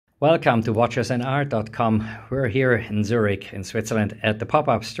Welcome to watchersandart.com. We're here in Zurich, in Switzerland, at the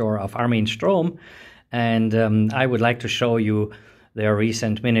pop-up store of Armin Strom, and I would like to show you their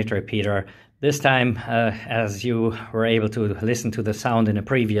recent minute repeater. This time, as you were able to listen to the sound in a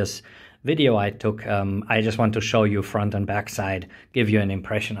previous video I took, I just want to show you front and back side, give you an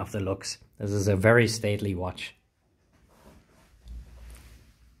impression of the looks. This is a very stately watch.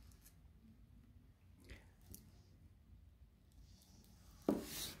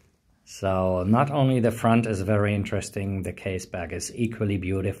 So not only the front is very interesting, the case back is equally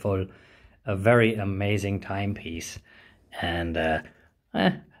beautiful, a very amazing timepiece. And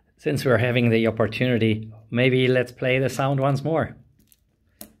since we're having the opportunity, maybe let's play the sound once more.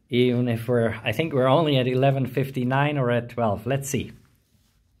 Even if I think we're only at 11:59 or at 12, let's see.